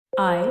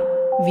I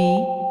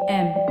V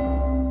M.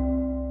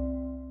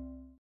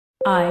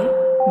 I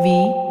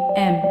V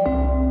M.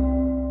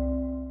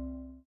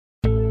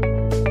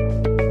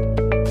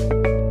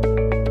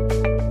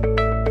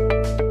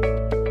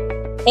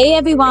 Hey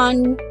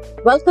everyone,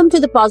 welcome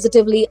to the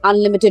Positively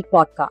Unlimited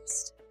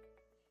podcast.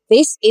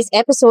 This is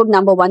episode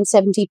number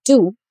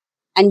 172,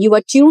 and you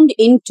are tuned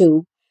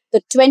into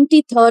the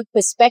 23rd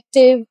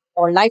perspective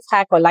or life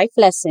hack or life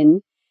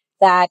lesson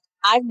that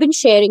I've been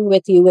sharing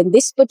with you in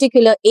this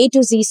particular A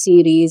to Z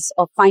series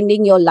of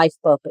finding your life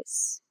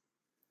purpose.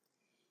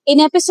 In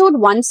episode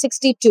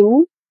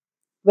 162,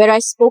 where I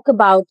spoke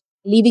about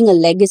leaving a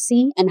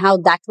legacy and how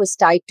that was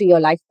tied to your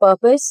life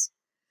purpose,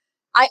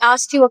 I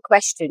asked you a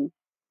question.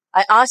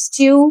 I asked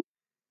you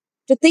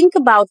to think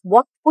about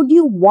what would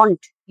you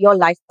want your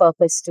life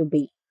purpose to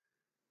be.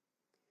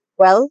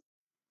 Well,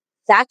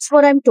 that's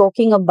what I'm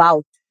talking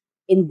about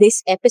in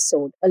this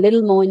episode, a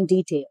little more in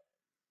detail.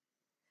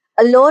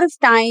 A lot of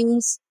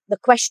times, the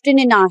question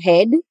in our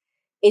head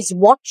is,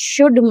 what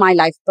should my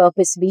life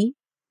purpose be?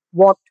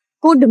 What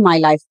could my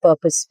life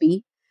purpose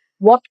be?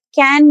 What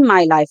can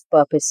my life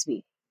purpose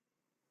be?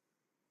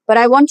 But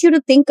I want you to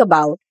think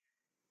about,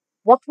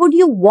 what would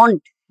you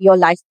want your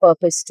life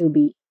purpose to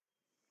be?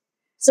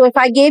 So if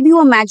I gave you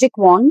a magic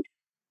wand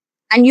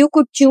and you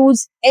could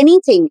choose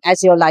anything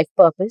as your life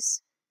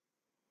purpose,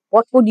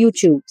 what would you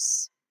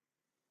choose?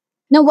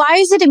 Now, why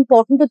is it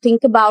important to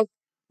think about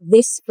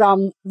this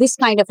from this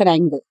kind of an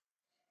angle?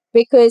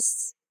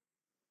 Because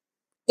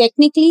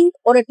technically,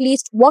 or at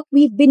least what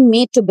we've been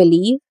made to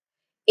believe,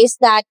 is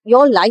that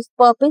your life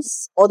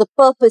purpose or the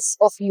purpose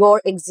of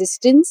your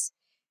existence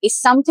is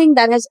something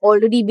that has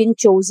already been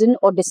chosen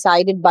or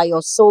decided by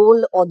your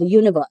soul or the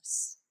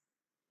universe.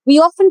 We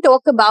often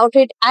talk about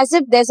it as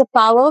if there's a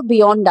power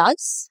beyond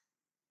us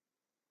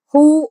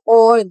who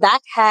or that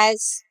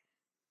has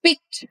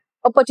picked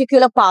a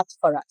particular path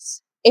for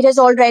us. It has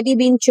already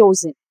been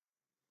chosen.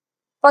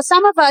 For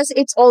some of us,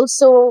 it's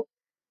also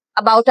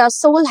about our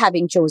soul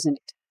having chosen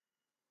it.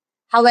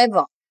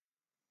 However,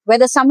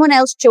 whether someone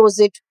else chose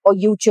it or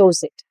you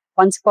chose it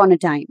once upon a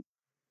time,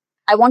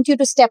 I want you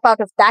to step out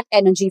of that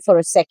energy for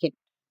a second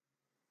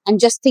and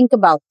just think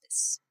about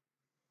this.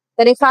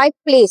 That if I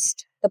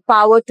placed the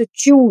power to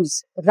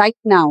choose right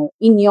now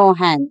in your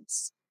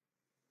hands,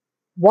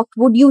 what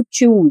would you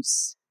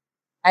choose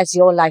as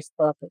your life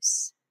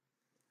purpose?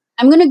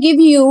 I'm going to give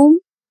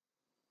you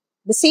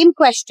the same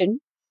question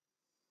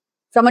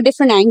from a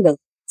different angle.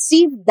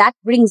 See if that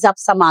brings up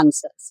some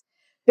answers.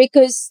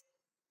 Because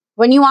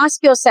when you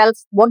ask yourself,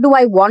 what do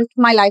I want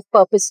my life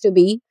purpose to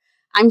be?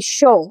 I'm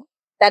sure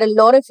that a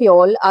lot of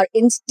y'all are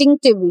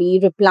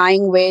instinctively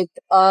replying with,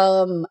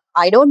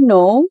 I don't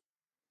know.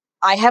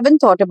 I haven't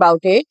thought about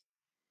it.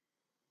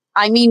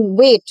 I mean,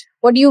 wait,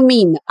 what do you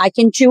mean? I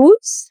can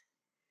choose?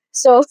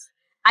 So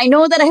I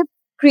know that I have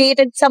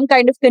created some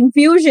kind of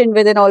confusion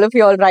within all of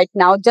y'all right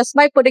now just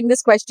by putting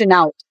this question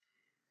out.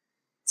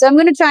 So I'm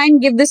going to try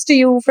and give this to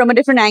you from a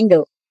different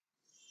angle.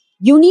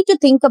 You need to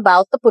think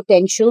about the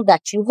potential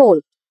that you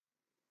hold,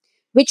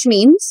 which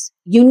means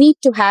you need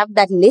to have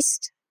that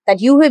list that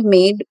you have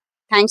made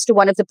thanks to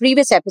one of the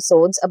previous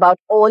episodes about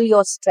all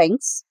your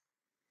strengths.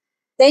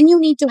 Then you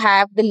need to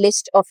have the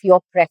list of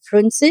your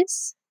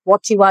preferences,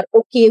 what you are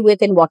okay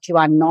with and what you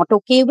are not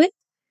okay with.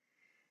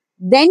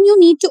 Then you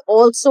need to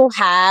also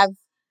have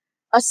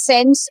a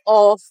sense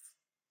of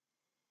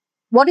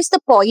what is the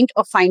point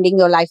of finding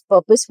your life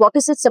purpose? What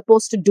is it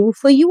supposed to do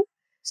for you?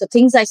 So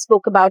things I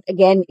spoke about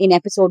again in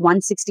episode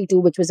 162,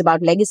 which was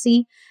about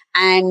legacy.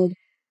 And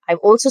I've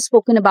also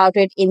spoken about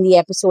it in the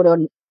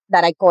episode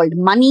that I called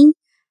money,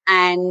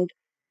 and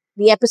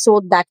the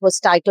episode that was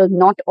titled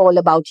Not All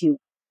About You.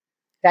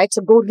 Right?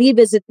 So go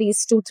revisit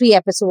these 2-3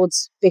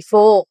 episodes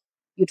before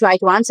you try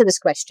to answer this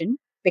question,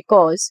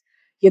 because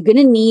you're going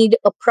to need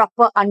a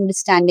proper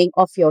understanding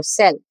of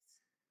yourself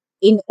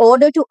in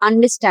order to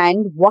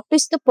understand what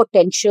is the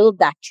potential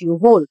that you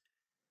hold.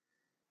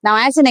 Now,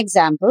 as an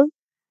example,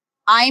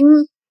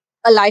 I'm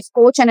a life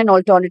coach and an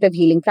alternative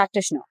healing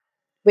practitioner,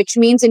 which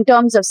means in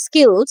terms of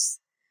skills,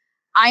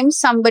 I'm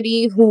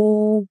somebody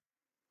who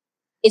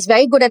is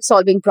very good at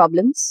solving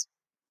problems.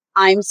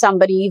 I'm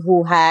somebody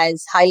who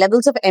has high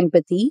levels of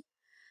empathy.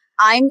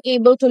 I'm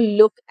able to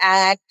look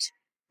at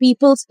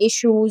people's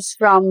issues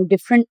from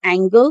different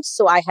angles,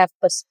 so I have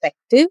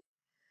perspective.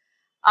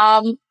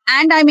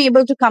 And I'm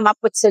able to come up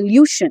with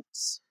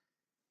solutions.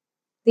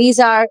 These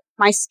are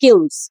my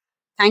skills,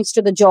 thanks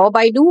to the job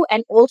I do,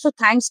 and also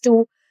thanks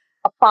to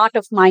a part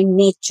of my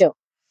nature.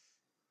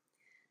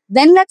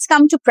 Then let's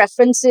come to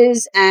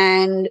preferences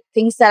and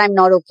things that I'm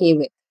not okay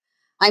with.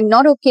 I'm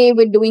not okay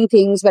with doing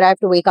things where I have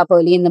to wake up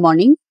early in the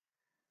morning.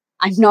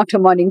 I'm not a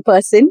morning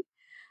person.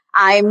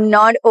 I'm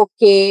not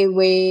okay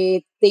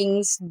with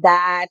things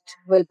that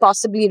will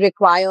possibly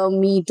require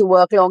me to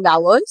work long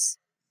hours.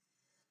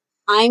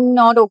 I'm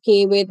not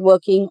okay with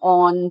working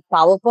on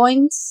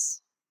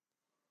PowerPoints.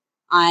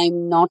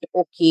 I'm not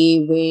okay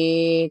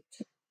with,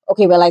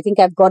 okay, well, I think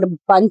I've got a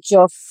bunch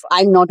of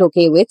I'm not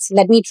okay with.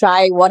 Let me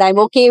try what I'm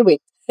okay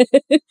with.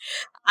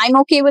 I'm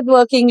okay with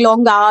working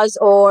long hours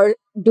or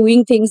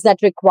doing things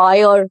that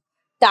require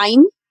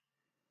time.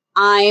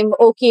 I'm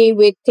okay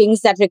with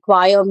things that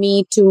require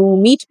me to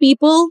meet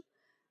people.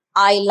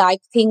 I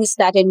like things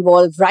that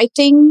involve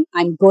writing.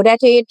 I'm good at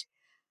it.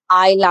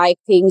 I like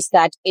things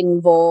that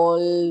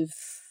involve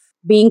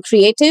being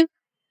creative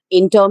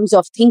in terms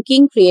of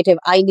thinking, creative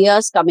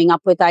ideas, coming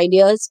up with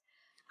ideas.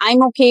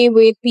 I'm okay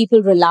with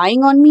people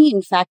relying on me.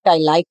 In fact, I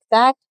like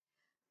that.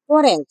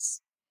 What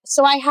else?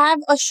 So I have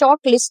a short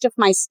list of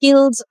my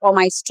skills or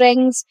my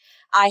strengths.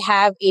 I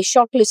have a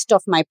short list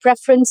of my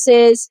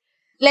preferences.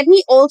 Let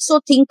me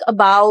also think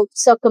about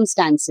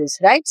circumstances,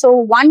 right? So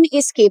one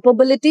is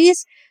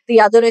capabilities, the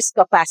other is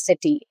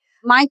capacity.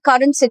 My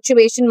current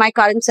situation, my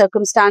current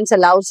circumstance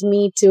allows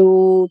me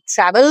to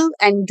travel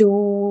and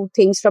do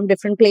things from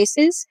different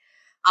places.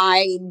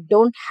 I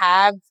don't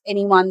have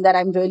anyone that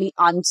I'm really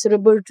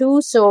answerable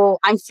to, so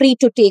I'm free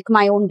to take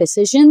my own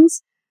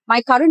decisions.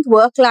 My current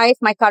work life,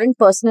 my current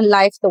personal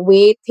life, the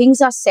way things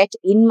are set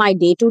in my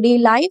day-to-day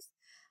life,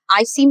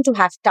 I seem to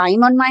have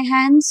time on my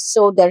hands,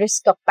 so there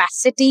is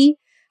capacity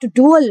to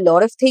do a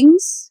lot of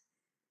things.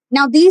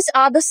 Now, these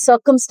are the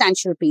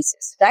circumstantial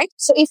pieces, right?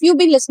 So if you've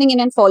been listening in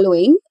and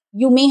following,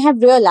 you may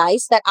have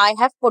realized that I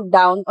have put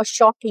down a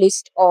short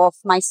list of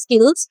my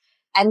skills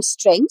and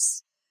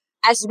strengths,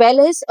 as well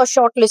as a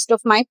short list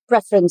of my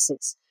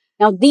preferences.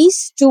 Now,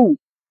 these two,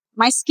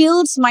 my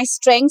skills, my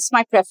strengths,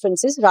 my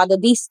preferences, rather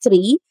these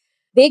three,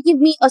 they give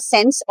me a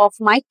sense of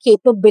my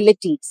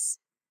capabilities,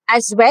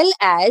 as well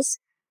as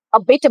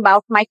a bit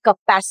about my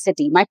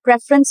capacity. My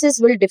preferences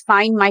will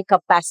define my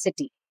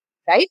capacity,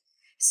 right?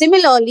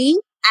 Similarly,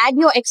 add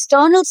your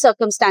external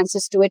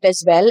circumstances to it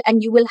as well,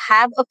 and you will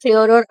have a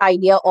clearer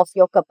idea of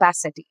your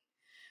capacity.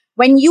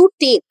 When you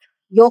take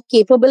your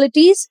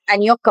capabilities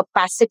and your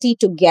capacity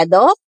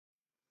together,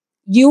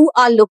 you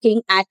are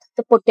looking at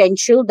the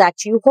potential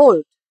that you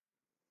hold.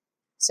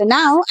 So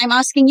now I'm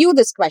asking you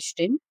this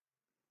question,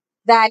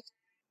 that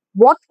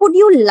what would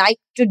you like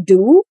to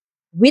do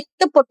with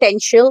the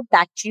potential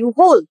that you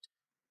hold?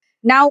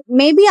 Now,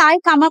 maybe I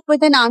come up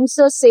with an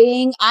answer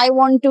saying, I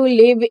want to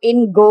live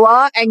in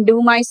Goa and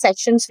do my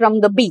sessions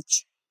from the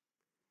beach.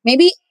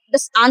 Maybe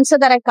this answer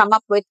that I come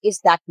up with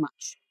is that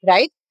much,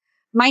 right?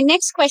 My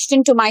next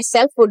question to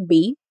myself would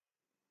be,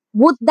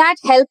 would that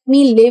help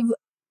me live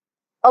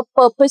a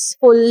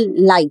purposeful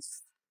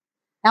life?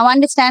 Now,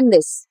 understand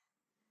this.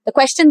 The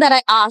question that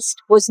I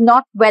asked was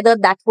not whether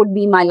that would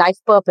be my life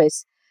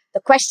purpose. The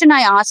question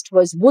I asked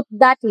was, would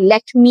that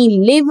let me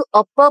live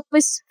a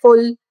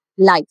purposeful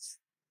life?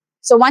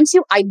 So once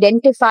you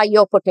identify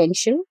your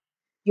potential,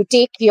 you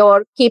take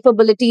your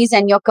capabilities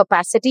and your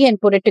capacity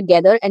and put it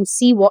together and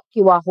see what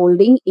you are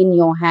holding in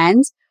your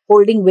hands,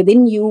 holding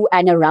within you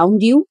and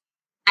around you.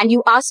 And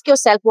you ask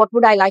yourself, what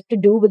would I like to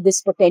do with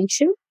this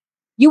potential?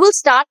 You will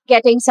start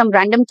getting some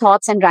random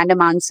thoughts and random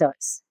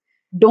answers.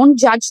 Don't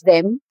judge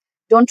them.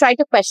 Don't try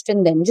to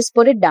question them. Just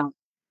put it down.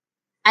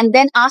 And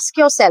then ask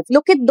yourself,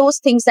 look at those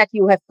things that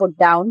you have put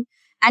down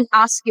and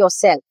ask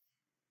yourself.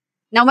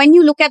 Now, when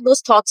you look at those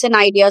thoughts and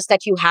ideas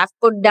that you have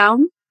put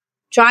down,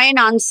 try and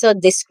answer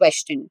this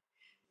question.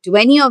 Do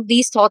any of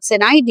these thoughts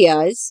and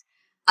ideas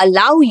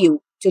allow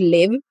you to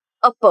live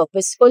a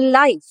purposeful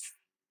life?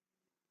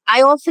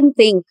 I often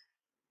think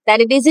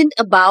that it isn't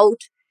about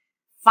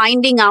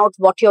finding out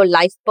what your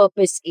life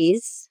purpose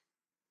is,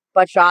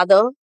 but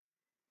rather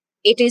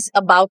it is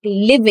about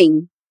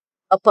living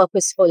a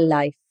purposeful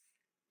life.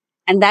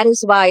 And that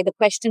is why the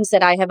questions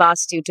that I have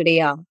asked you today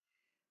are,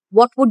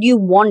 what would you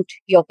want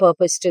your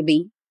purpose to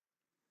be?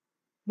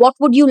 What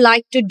would you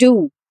like to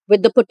do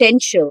with the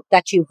potential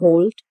that you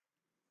hold?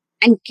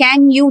 And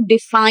can you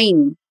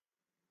define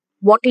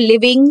what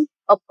living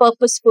a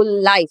purposeful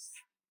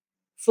life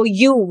for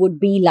you would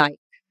be like?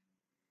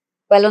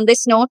 Well, on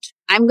this note,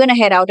 I'm going to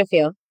head out of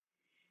here.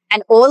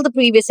 And all the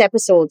previous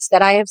episodes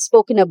that I have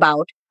spoken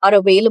about are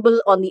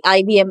available on the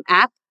IBM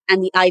app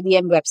and the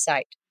IBM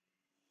website.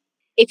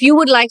 If you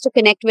would like to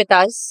connect with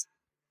us,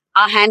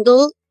 our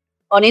handle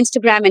on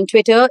Instagram and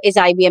Twitter is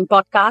IBM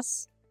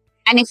Podcasts.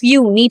 And if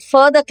you need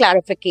further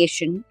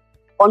clarification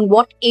on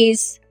what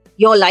is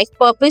your life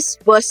purpose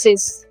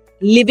versus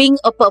living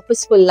a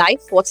purposeful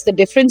life, what's the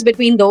difference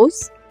between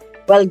those?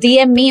 Well,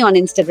 DM me on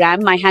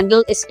Instagram. My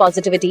handle is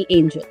Positivity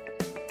Angel.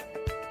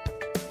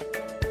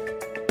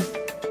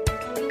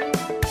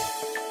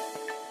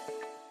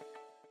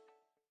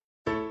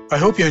 I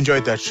hope you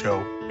enjoyed that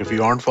show. If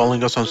you aren't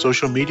following us on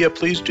social media,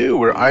 please do.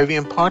 We're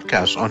IVM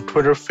Podcasts on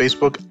Twitter,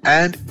 Facebook,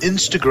 and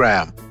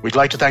Instagram. We'd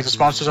like to thank the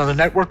sponsors on the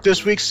network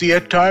this week,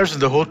 Siet Tires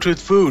and the Whole Truth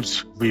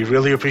Foods. We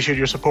really appreciate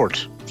your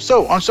support.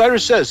 So, on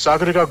Cyrus Says,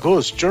 Sagarika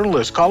Ghosh,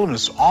 journalist,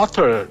 columnist,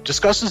 author,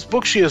 discusses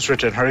books she has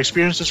written, her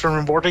experiences from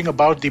reporting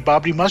about the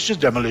Babri Masjid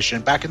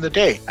demolition back in the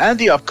day, and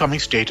the upcoming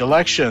state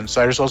election.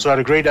 Cyrus also had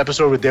a great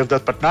episode with Devdutt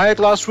Patnaik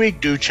last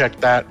week. Do check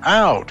that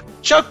out.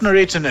 Chuck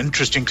narrates an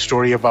interesting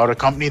story about a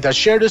company that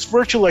shared its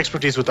virtual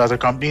expertise with other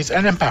companies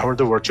and empowered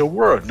the virtual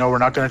world. No, we're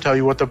not going to tell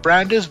you what the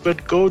brand is,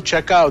 but go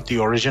check out The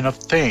Origin of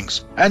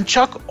Things. And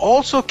Chuck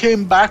also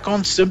came back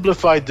on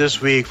Simplified this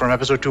week from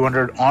episode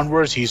 200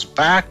 onwards. He's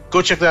back.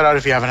 Go check that out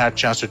if you haven't had a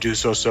chance to do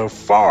so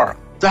far.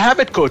 The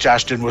habit coach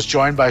Ashton was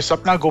joined by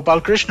Sapna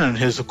Gopalkrishnan,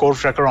 his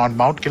co-trekker on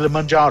Mount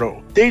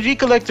Kilimanjaro. They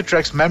recollect the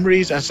trek's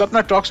memories and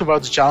Sapna talks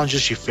about the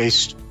challenges she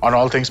faced. On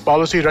All Things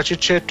Policy, Rachit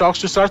Sheth talks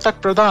to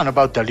Sarthak Pradhan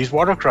about Delhi's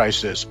water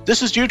crisis.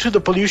 This is due to the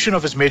pollution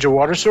of its major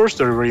water source,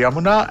 the river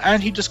Yamuna,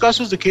 and he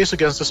discusses the case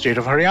against the state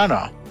of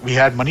Haryana. We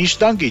had Manish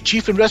Dangi,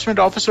 Chief Investment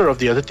Officer of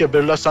the Aditya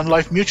Birla Sun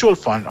Life Mutual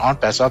Fund on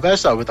Paisa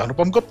Vaisa with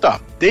Anupam Gupta.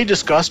 They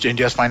discussed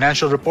India's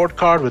financial report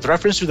card with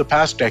reference to the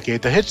past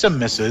decade, the hits and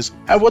misses,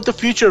 and what the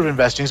future of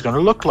investing is going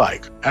to look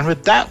like. And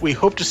with that, we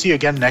hope to see you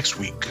again next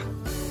week.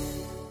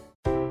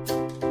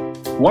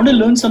 Want to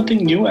learn something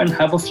new and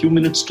have a few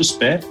minutes to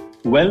spare?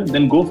 Well,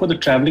 then go for the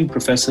Traveling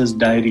Professor's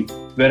Diary,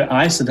 where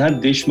I,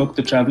 Siddharth Deshmukh,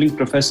 the Traveling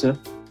Professor,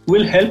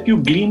 will help you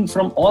glean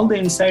from all the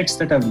insights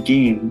that I've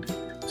gained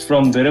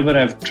from wherever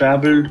I've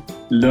traveled,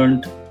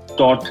 learned,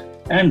 taught,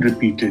 and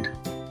repeated.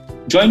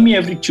 Join me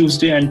every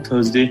Tuesday and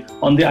Thursday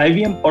on the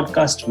IVM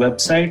Podcast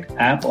website,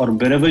 app, or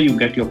wherever you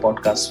get your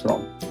podcasts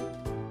from.